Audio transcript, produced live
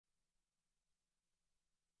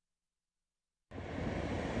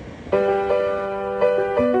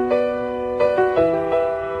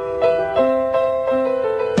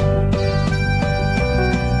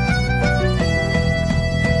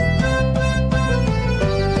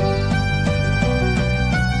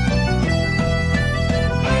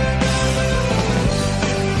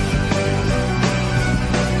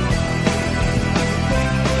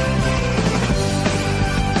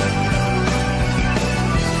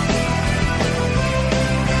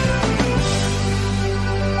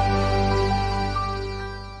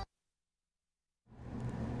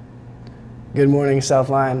Good morning, South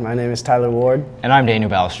Line. My name is Tyler Ward. And I'm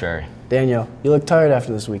Daniel Balistreri. Daniel, you look tired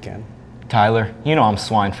after this weekend. Tyler, you know I'm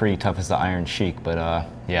swine-free, tough as the Iron Sheik, but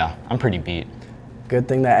yeah, I'm pretty beat. Good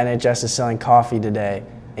thing that NHS is selling coffee today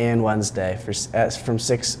and Wednesday from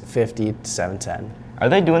 $6.50 to $7.10. Are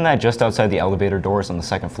they doing that just outside the elevator doors on the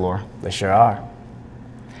second floor? They sure are.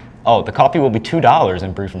 Oh, the coffee will be $2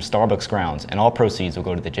 and brewed from Starbucks grounds, and all proceeds will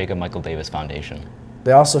go to the Jacob Michael Davis Foundation.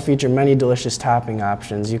 They also feature many delicious topping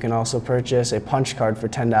options. You can also purchase a punch card for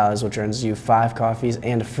 $10, which earns you 5 coffees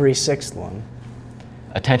and a free 6th one.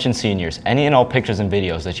 Attention seniors, any and all pictures and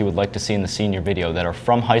videos that you would like to see in the senior video that are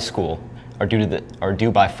from high school are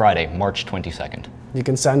due by Friday, March 22nd. You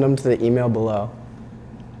can send them to the email below.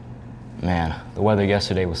 Man, the weather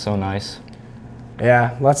yesterday was so nice.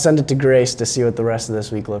 Yeah, let's send it to Grace to see what the rest of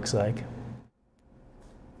this week looks like.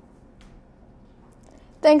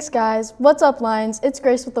 Thanks, guys. What's up, Lions? It's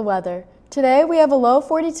Grace with the weather. Today, we have a low of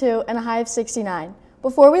 42 and a high of 69.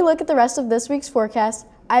 Before we look at the rest of this week's forecast,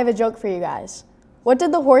 I have a joke for you guys. What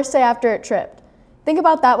did the horse say after it tripped? Think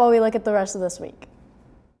about that while we look at the rest of this week.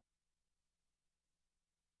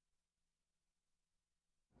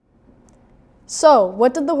 So,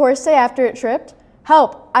 what did the horse say after it tripped?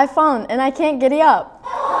 Help, I've fallen and I can't giddy up.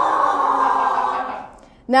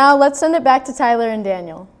 Now, let's send it back to Tyler and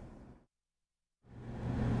Daniel.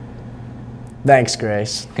 Thanks,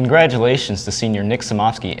 Grace. Congratulations to senior Nick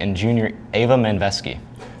Samofsky and junior Ava Manveski.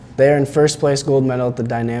 They are in first place gold medal at the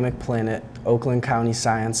Dynamic Planet Oakland County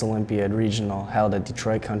Science Olympiad Regional held at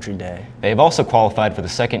Detroit Country Day. They have also qualified for the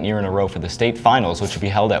second year in a row for the state finals, which will be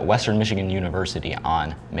held at Western Michigan University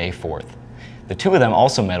on May 4th. The two of them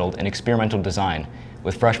also medaled in experimental design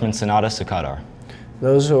with freshman Sonata Sukadar.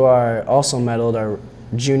 Those who are also medaled are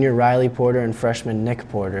junior Riley Porter and freshman Nick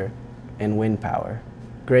Porter in wind power.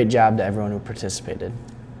 Great job to everyone who participated.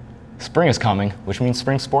 Spring is coming, which means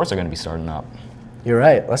spring sports are going to be starting up. You're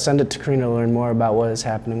right. Let's send it to Karina to learn more about what is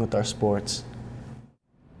happening with our sports.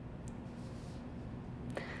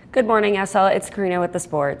 Good morning, SL. It's Karina with the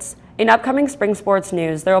sports. In upcoming spring sports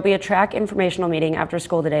news, there will be a track informational meeting after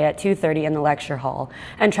school today at 2:30 in the lecture hall,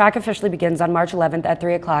 and track officially begins on March 11th at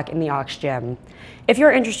 3 o'clock in the Aux Gym. If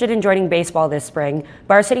you're interested in joining baseball this spring,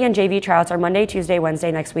 varsity and JV tryouts are Monday, Tuesday,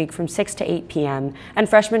 Wednesday next week from 6 to 8 p.m., and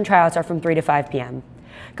freshman tryouts are from 3 to 5 p.m.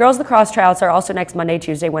 Girls lacrosse tryouts are also next Monday,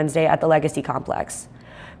 Tuesday, Wednesday at the Legacy Complex.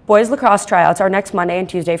 Boys lacrosse tryouts are next Monday and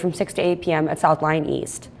Tuesday from 6 to 8 p.m. at South Line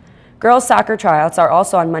East. Girls soccer tryouts are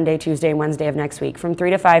also on Monday, Tuesday, and Wednesday of next week from 3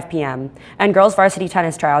 to 5 p.m. And girls varsity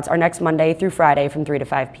tennis tryouts are next Monday through Friday from 3 to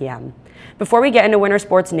 5 p.m. Before we get into winter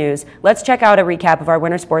sports news, let's check out a recap of our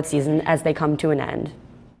winter sports season as they come to an end.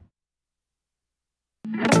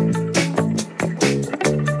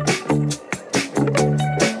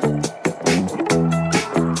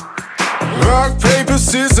 Rock, paper,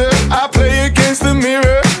 scissors, I play against the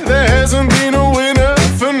mirror. There hasn't been a winner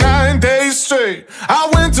for 9 days straight. I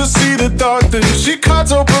went to see the doctor, she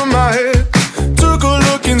cut open my head. Took a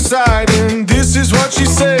look inside and this is what she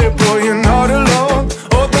said. Boy, you're not alone,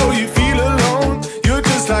 although you feel alone. You're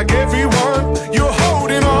just like everyone, you're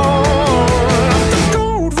holding on. I'm the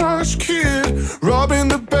gold rush kid, robbing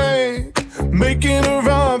the bank, making a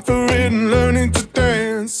run for it and learning to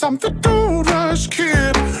dance. I'm the gold rush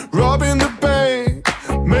kid, robbing the bank,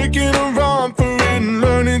 making a run for it and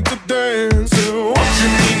learning to dance. So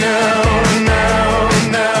watching me now,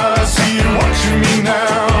 I see you watching me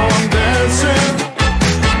now, I'm dancing.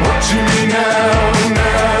 Watching me now,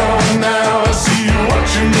 I see you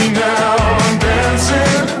watching me now, I'm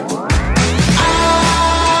dancing. I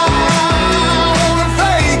wanna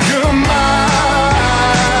fake a smile,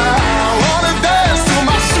 I wanna dance till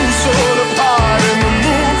my shoes fall apart and the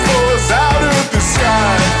moon falls out of the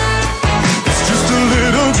sky. It's just a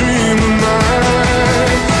little dream of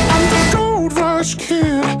mine. I'm the gold rush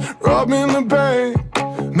kid, robbing the bank,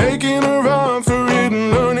 making a run for it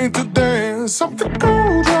and learning to dance. I'm the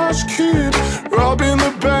gold rush kid, robbing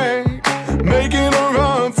the bank, making a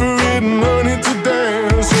run for it and learning to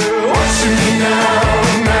dance. Yeah, watching me now,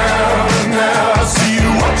 I see you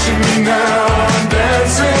watching me now, I'm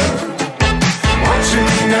dancing. Watching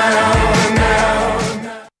me now.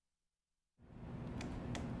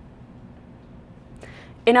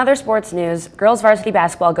 In other sports news, girls varsity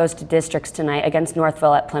basketball goes to districts tonight against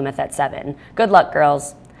Northville at Plymouth at 7. Good luck,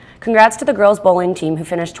 girls. Congrats to the girls bowling team who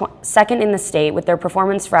finished second in the state with their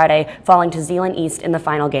performance Friday falling to Zeeland East in the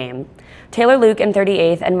final game. Taylor Luke in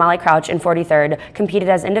 38th and Molly Crouch in 43rd competed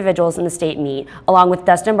as individuals in the state meet, along with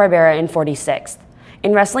Dustin Barbera in 46th.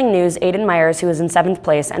 In wrestling news, Aiden Myers, who was in 7th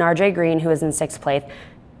place, and RJ Green, who was in 6th place,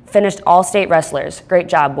 finished all state wrestlers. Great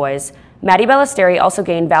job, boys. Maddie Ballesteri also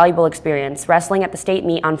gained valuable experience wrestling at the state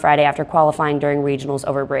meet on Friday after qualifying during regionals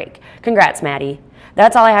over break. Congrats, Maddie.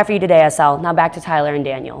 That's all I have for you today, SL. Now back to Tyler and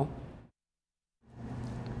Daniel.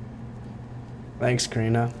 Thanks,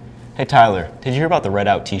 Karina. Hey Tyler, did you hear about the Red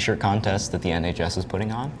Out t-shirt contest that the NHS is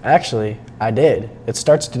putting on? Actually, I did. It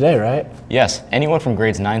starts today, right? Yes, anyone from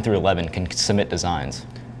grades 9 through 11 can submit designs.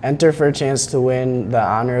 Enter for a chance to win the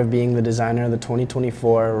honor of being the designer of the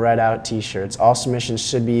 2024 Red Out t-shirts. All submissions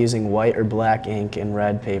should be using white or black ink and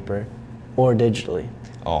red paper, or digitally.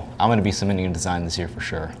 Oh, I'm going to be submitting a design this year for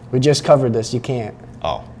sure. We just covered this, you can't.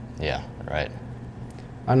 Oh, yeah, right.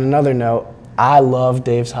 On another note, I love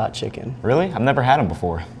Dave's Hot Chicken. Really? I've never had them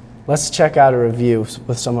before. Let's check out a review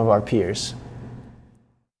with some of our peers.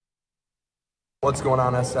 What's going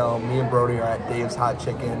on, SL? Me and Brody are at Dave's Hot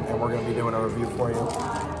Chicken, and we're going to be doing a review for you.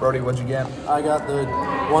 Brody, what'd you get? I got the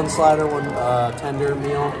one slider, one tender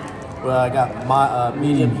meal. I got my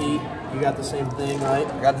medium heat. You got the same thing, right?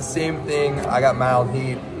 I got the same thing. I got mild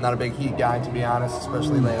heat. Not a big heat guy, to be honest,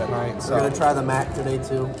 especially late at night. So We're going to try the mac today,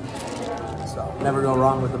 too. So never go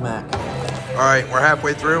wrong with the mac. all right, we're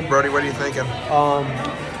halfway through. Brody, what are you thinking?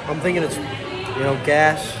 I'm thinking it's,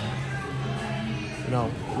 gas,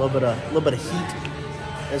 a little bit of heat,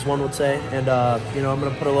 as one would say. And, I'm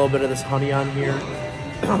going to put a little bit of this honey on here.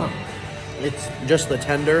 It's just the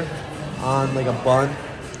tender on like a bun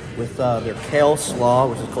with their kale slaw,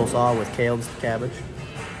 which is coleslaw with kale and cabbage,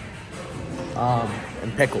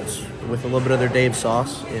 and pickles with a little bit of their Dave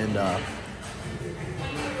sauce and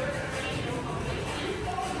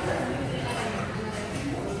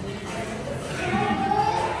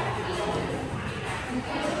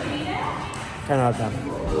 $10 out of 10.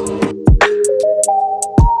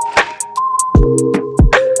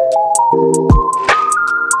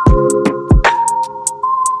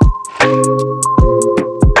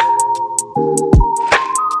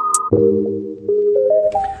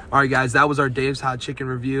 All right, guys, that was our Dave's Hot Chicken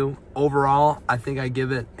review. Overall, I think I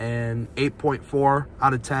give it an 8.4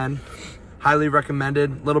 out of 10. Highly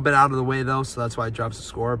recommended. A little bit out of the way, though, so that's why it drops the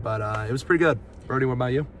score, but it was pretty good. Brody, what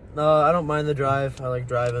about you? I don't mind the drive. I like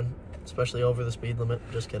driving, especially over the speed limit.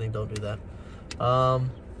 Just kidding, don't do that.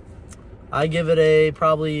 I give it a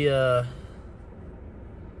probably,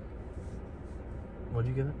 what'd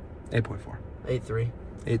you give it? 8.4. 8.3.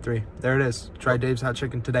 8.3. There it is. Try Dave's Hot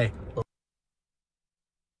Chicken today.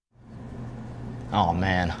 Oh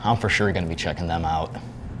man, I'm for sure going to be checking them out.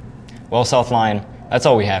 Well, Southline, that's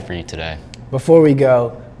all we have for you today. Before we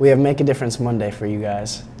go, we have Make a Difference Monday for you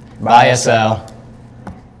guys. Bye, SL.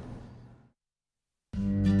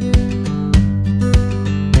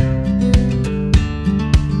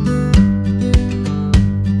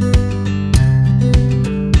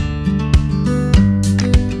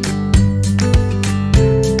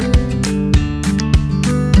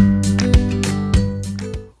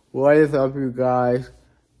 What is up, you guys?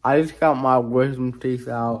 I just got my wisdom teeth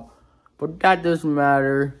out, but that doesn't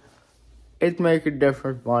matter. It's Make a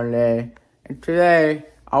Difference Monday, and today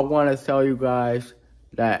I want to tell you guys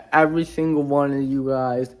that every single one of you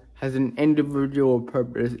guys has an individual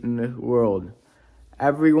purpose in this world.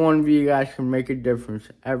 Every one of you guys can make a difference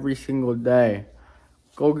every single day.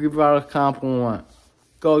 Go give out a compliment.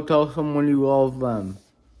 Go tell someone you love them.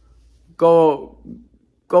 Go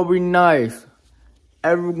be nice.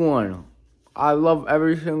 Everyone, I love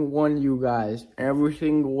every single one of you guys. And every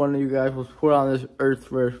single one of you guys was put on this earth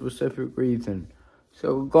for a specific reason.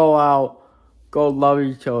 So go out, go love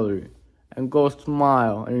each other, and go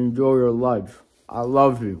smile and enjoy your life. I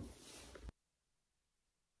love you.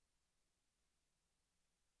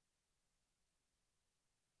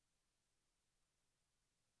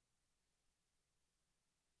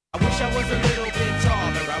 I wish I was a little bit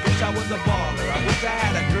taller. I wish I was a baller. I wish I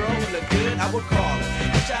had a girl who looked good, I would call